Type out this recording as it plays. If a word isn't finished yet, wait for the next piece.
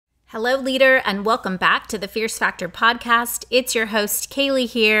Hello, leader, and welcome back to the Fierce Factor podcast. It's your host, Kaylee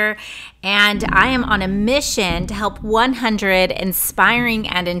here, and I am on a mission to help 100 inspiring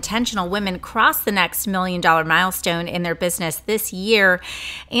and intentional women cross the next $1 million milestone in their business this year.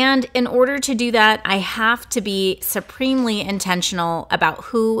 And in order to do that, I have to be supremely intentional about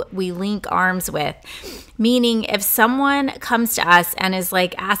who we link arms with. Meaning, if someone comes to us and is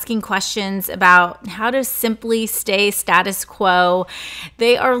asking questions about how to simply stay status quo,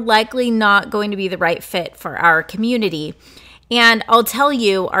 they are likely not going to be the right fit for our community. And I'll tell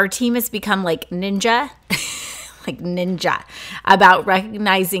you, our team has become like ninja about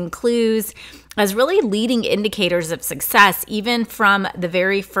recognizing clues as really leading indicators of success, even from the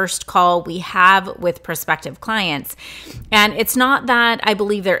very first call we have with prospective clients. And it's not that I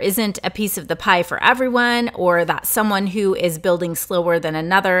believe there isn't a piece of the pie for everyone, or that someone who is building slower than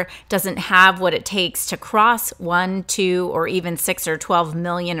another doesn't have what it takes to cross 1, 2, or even 6 or 12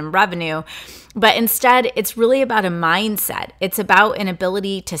 million in revenue. But instead, it's really about a mindset. It's about an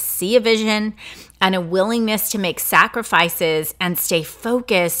ability to see a vision and a willingness to make sacrifices and stay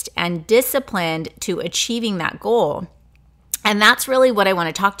focused and disciplined to achieving that goal. And that's really what I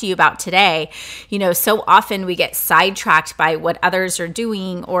want to talk to you about today. So often we get sidetracked by what others are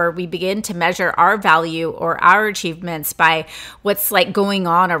doing, or we begin to measure our value or our achievements by what's going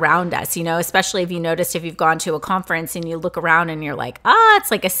on around us, especially if you noticed if you've gone to a conference and you look around and you're like, it's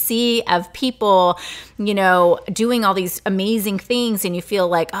like a sea of people, doing all these amazing things. And you feel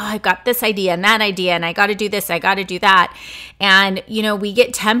like, I've got this idea and that idea, and I got to do this, I got to do that. And, we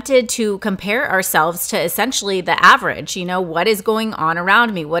get tempted to compare ourselves to essentially the average, what is going on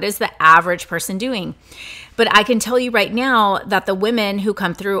around me? What is the average person doing? But I can tell you right now that the women who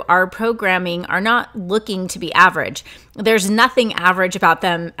come through our programming are not looking to be average. There's nothing average about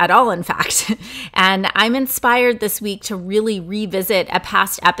them at all, in fact. And I'm inspired this week to really revisit a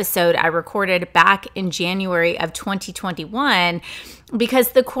past episode I recorded back in January of 2021,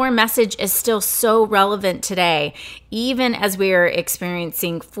 because the core message is still so relevant today, even as we are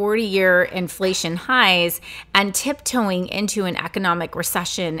experiencing 40-year inflation highs and tiptoeing into an economic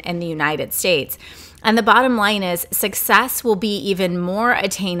recession in the United States. And the bottom line is, success will be even more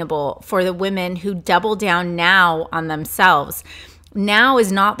attainable for the women who double down now on themselves. Now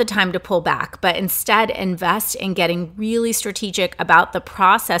is not the time to pull back, but instead invest in getting really strategic about the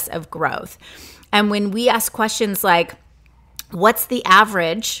process of growth. And when we ask questions like, what's the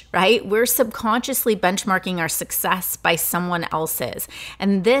average, right? We're subconsciously benchmarking our success by someone else's.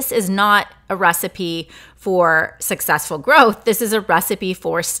 And this is not a recipe for successful growth. This is a recipe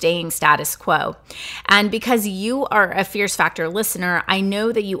for staying status quo. And because you are a Fierce Factor listener, I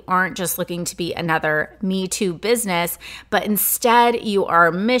know that you aren't just looking to be another Me Too business, but instead you are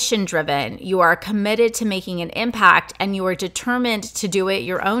mission driven. You are committed to making an impact, and you are determined to do it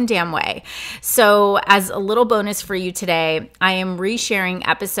your own damn way. So as a little bonus for you today, I am resharing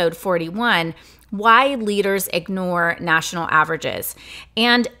episode 41, Why Leaders Ignore National Averages.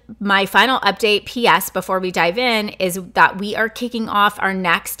 And my final update, PS, before we dive in, is that we are kicking off our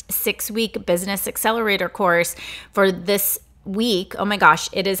next 6-week Business Accelerator course for this week. Oh my gosh,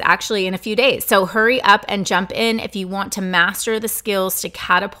 it is actually in a few days. So hurry up and jump in if you want to master the skills to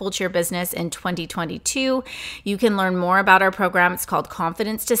catapult your business in 2022. You can learn more about our program. It's called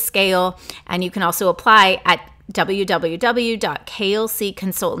Confidence to Scale, and you can also apply at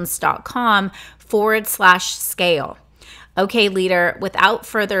www.klcconsultants.com/scale. Okay, leader, without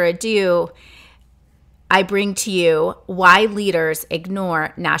further ado, I bring to you Why Leaders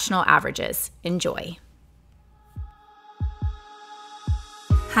Ignore National Averages. Enjoy.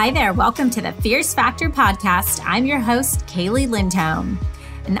 Hi there. Welcome to the Fierce Factor podcast. I'm your host, Kaylee Lindholm.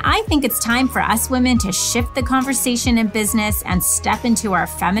 And I think it's time for us women to shift the conversation in business and step into our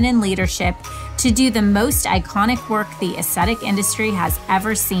feminine leadership to do the most iconic work the aesthetic industry has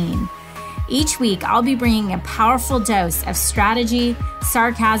ever seen. Each week, I'll be bringing a powerful dose of strategy,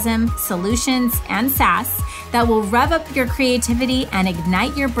 sarcasm, solutions, and sass that will rev up your creativity and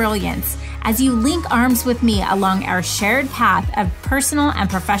ignite your brilliance as you link arms with me along our shared path of personal and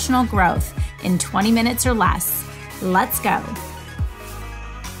professional growth in 20 minutes or less. Let's go.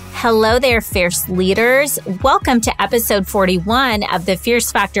 Hello there, fierce leaders. Welcome to episode 41 of the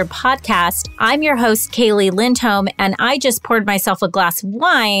Fierce Factor podcast. I'm your host, Kaylee Lindholm, and I just poured myself a glass of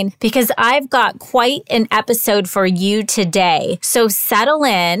wine because I've got quite an episode for you today. So settle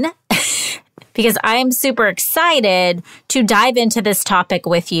in because I'm super excited to dive into this topic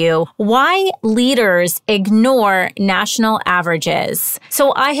with you. Why leaders ignore national averages.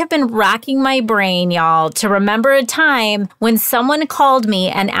 So I have been racking my brain, y'all, to remember a time when someone called me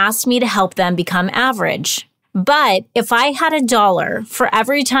and asked me to help them become average. But if I had $1 for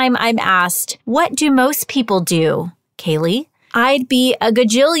every time I'm asked, what do most people do, Kaylee? I'd be a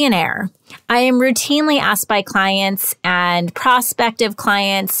gajillionaire. I am routinely asked by clients and prospective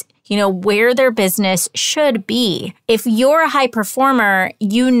clients, where their business should be. If you're a high performer,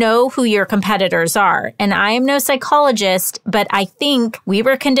 you know who your competitors are. And I am no psychologist, but I think we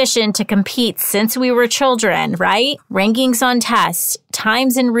were conditioned to compete since we were children, right? Rankings on tests,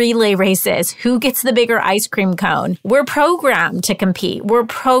 times in relay races, who gets the bigger ice cream cone. We're programmed to compete. We're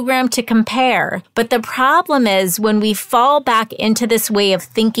programmed to compare. But the problem is when we fall back into this way of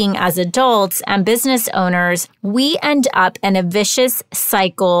thinking as adults and business owners, we end up in a vicious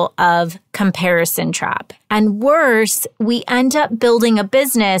cycle of comparison trap. And worse, we end up building a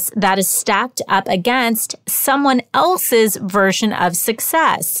business that is stacked up against someone else's version of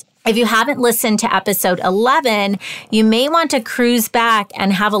success. If you haven't listened to episode 11, you may want to cruise back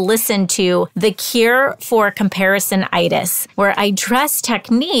and have a listen to The Cure for Comparisonitis, where I address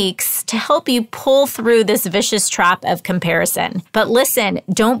techniques to help you pull through this vicious trap of comparison. But listen,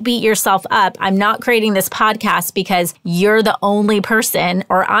 don't beat yourself up. I'm not creating this podcast because you're the only person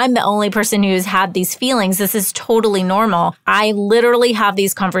or I'm the only person who's had these feelings. This is totally normal. I literally have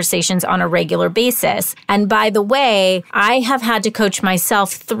these conversations on a regular basis. And by the way, I have had to coach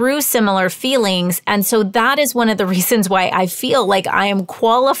myself through similar feelings. And so that is one of the reasons why I feel like I am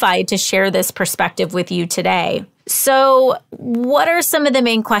qualified to share this perspective with you today. So what are some of the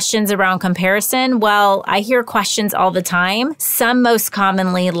main questions around comparison? Well, I hear questions all the time. Some most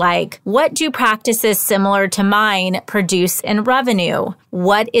commonly like, what do practices similar to mine produce in revenue?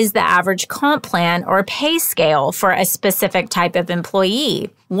 What is the average comp plan or pay scale for a specific type of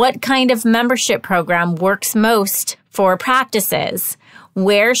employee? What kind of membership program works most for practices?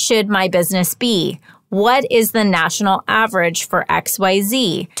 Where should my business be? What is the national average for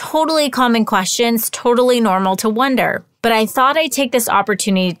XYZ? Totally common questions, totally normal to wonder. But I thought I'd take this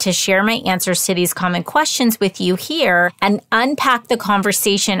opportunity to share my answers to these common questions with you here and unpack the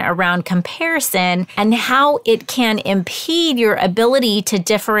conversation around comparison and how it can impede your ability to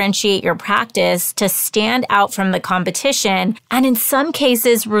differentiate your practice, to stand out from the competition, and in some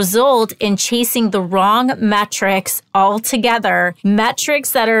cases result in chasing the wrong metrics altogether,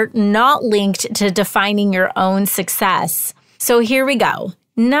 metrics that are not linked to defining your own success. So here we go.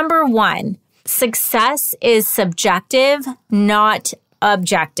 Number 1. Success is subjective, not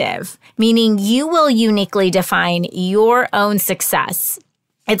objective, meaning you will uniquely define your own success.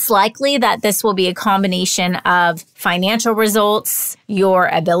 It's likely that this will be a combination of financial results, your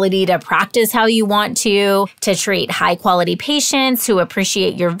ability to practice how you want to treat high-quality patients who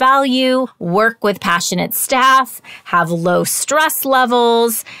appreciate your value, work with passionate staff, have low stress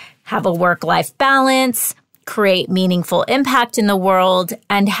levels, have a work-life balance, create meaningful impact in the world,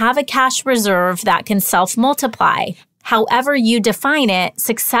 and have a cash reserve that can self-multiply. However you define it,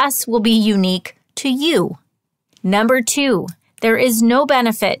 success will be unique to you. Number 2, there is no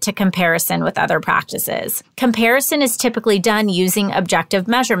benefit to comparison with other practices. Comparison is typically done using objective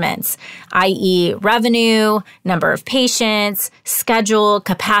measurements, i.e. revenue, number of patients, schedule,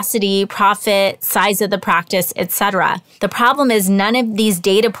 capacity, profit, size of the practice, etc. The problem is none of these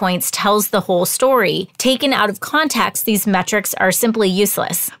data points tells the whole story. Taken out of context, these metrics are simply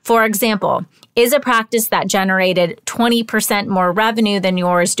useless. For example, is a practice that generated 20% more revenue than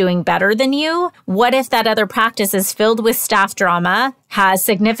yours doing better than you? What if that other practice is filled with staff drama, has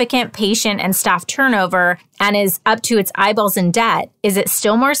significant patient and staff turnover, and is up to its eyeballs in debt? Is it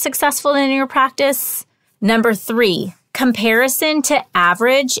still more successful than your practice? Number 3, comparison to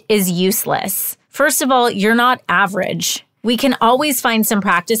average is useless. First of all, you're not average. We can always find some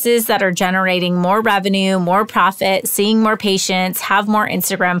practices that are generating more revenue, more profit, seeing more patients, have more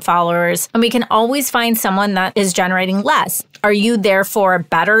Instagram followers, and we can always find someone that is generating less. Are you therefore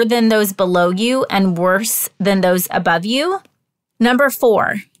better than those below you and worse than those above you? Number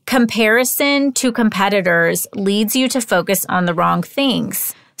 4, comparison to competitors leads you to focus on the wrong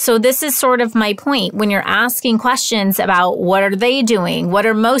things. So this is sort of my point. When you're asking questions about what are they doing, what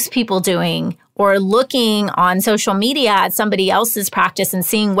are most people doing, or looking on social media at somebody else's practice and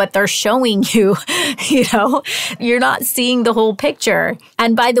seeing what they're showing you, you're not seeing the whole picture.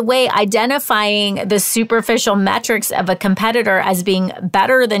 And by the way, identifying the superficial metrics of a competitor as being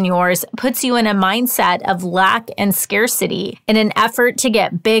better than yours puts you in a mindset of lack and scarcity. In an effort to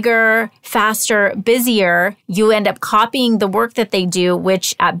get bigger, faster, busier, you end up copying the work that they do,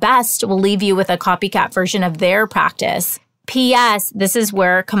 which at best will leave you with a copycat version of their practice. P.S. This is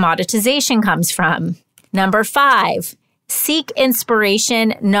where commoditization comes from. Number 5, Seek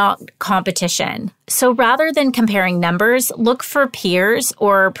inspiration, not competition. So rather than comparing numbers, look for peers,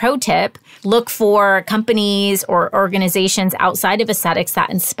 or pro tip, look for companies or organizations outside of aesthetics that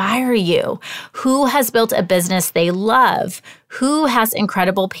inspire you. Who has built a business they love? Who has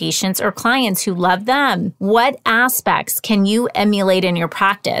incredible patients or clients who love them? What aspects can you emulate in your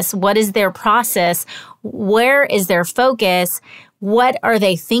practice? What is their process? Where is their focus? What are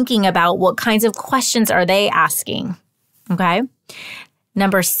they thinking about? What kinds of questions are they asking? Okay.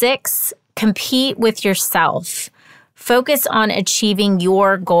 Number 6, compete with yourself. Focus on achieving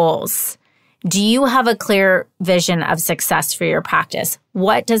your goals. Do you have a clear vision of success for your practice?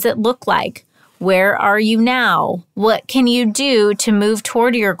 What does it look like? Where are you now? What can you do to move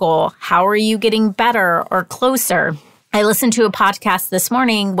toward your goal? How are you getting better or closer? I listened to a podcast this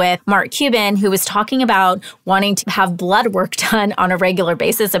morning with Mark Cuban, who was talking about wanting to have blood work done on a regular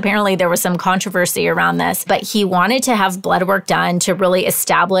basis. Apparently, there was some controversy around this, but he wanted to have blood work done to really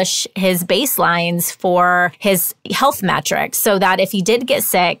establish his baselines for his health metrics so that if he did get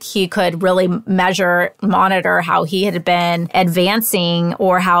sick, he could really monitor how he had been advancing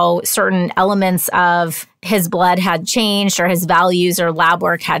or how certain elements of his blood had changed or his values or lab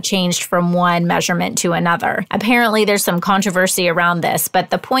work had changed from one measurement to another. Apparently, there's some controversy around this, but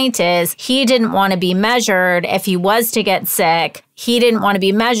the point is he didn't want to be measured if he was to get sick. He didn't want to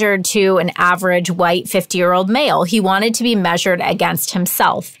be measured to an average white 50-year-old male. He wanted to be measured against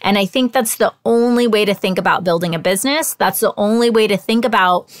himself. And I think that's the only way to think about building a business. That's the only way to think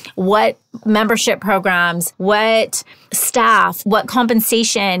about what membership programs, what staff, what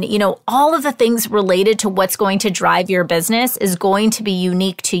compensation, all of the things related to what's going to drive your business is going to be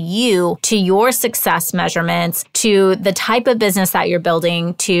unique to you, to your success measurements, to the type of business that you're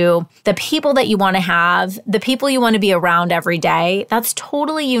building, to the people that you want to have, the people you want to be around every day. That's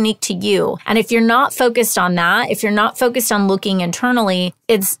totally unique to you. And if you're not focused on that, if you're not focused on looking internally,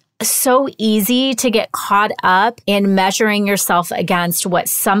 it's so easy to get caught up in measuring yourself against what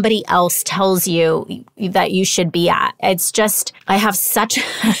somebody else tells you that you should be at. It's just, I have such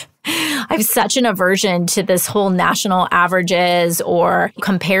an aversion to this whole national averages or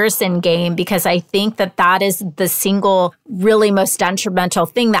comparison game because I think that is the single really most detrimental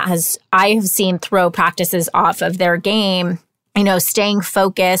thing that I have seen throw practices off of their game. Staying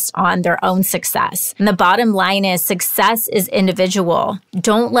focused on their own success. And the bottom line is success is individual.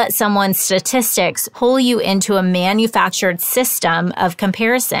 Don't let someone's statistics pull you into a manufactured system of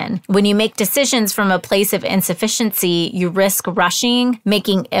comparison. When you make decisions from a place of insufficiency, you risk rushing,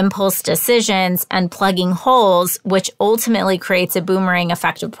 making impulse decisions, and plugging holes, which ultimately creates a boomerang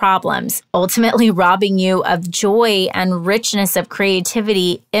effect of problems, ultimately robbing you of joy and richness of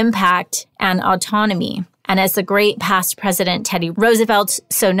creativity, impact, and autonomy. And as the great past President Teddy Roosevelt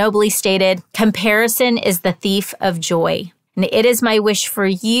so nobly stated, comparison is the thief of joy. And it is my wish for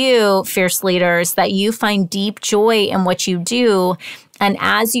you, fierce leaders, that you find deep joy in what you do. And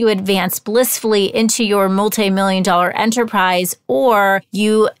as you advance blissfully into your multi-million-dollar enterprise, or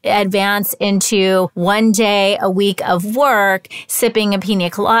you advance into one day a week of work, sipping a pina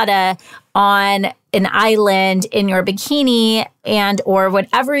colada on an island in your bikini and or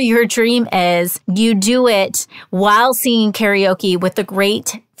whatever your dream is, you do it while singing karaoke with the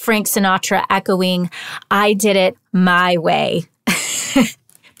great Frank Sinatra echoing, "I did it my way."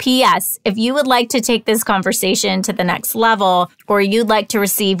 P.S. If you would like to take this conversation to the next level, or you'd like to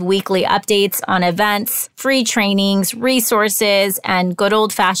receive weekly updates on events, free trainings, resources, and good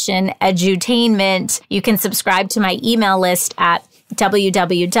old-fashioned edutainment, you can subscribe to my email list at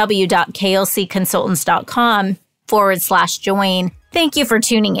www.klcconsultants.com/join. Thank you for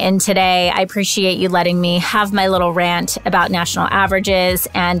tuning in today. I appreciate you letting me have my little rant about national averages,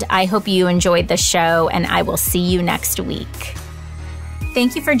 and I hope you enjoyed the show, and I will see you next week.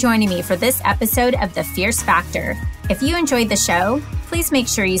 Thank you for joining me for this episode of The Fierce Factor. If you enjoyed the show, please make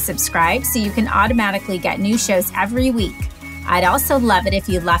sure you subscribe so you can automatically get new shows every week. I'd also love it if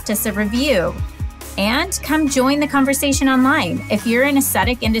you left us a review. And come join the conversation online. If you're an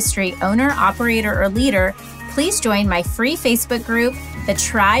aesthetic industry owner, operator, or leader, please join my free Facebook group, The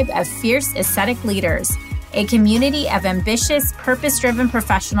Tribe of Fierce Aesthetic Leaders, a community of ambitious, purpose-driven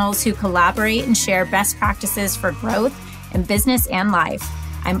professionals who collaborate and share best practices for growth in business and life.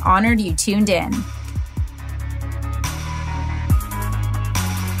 I'm honored you tuned in.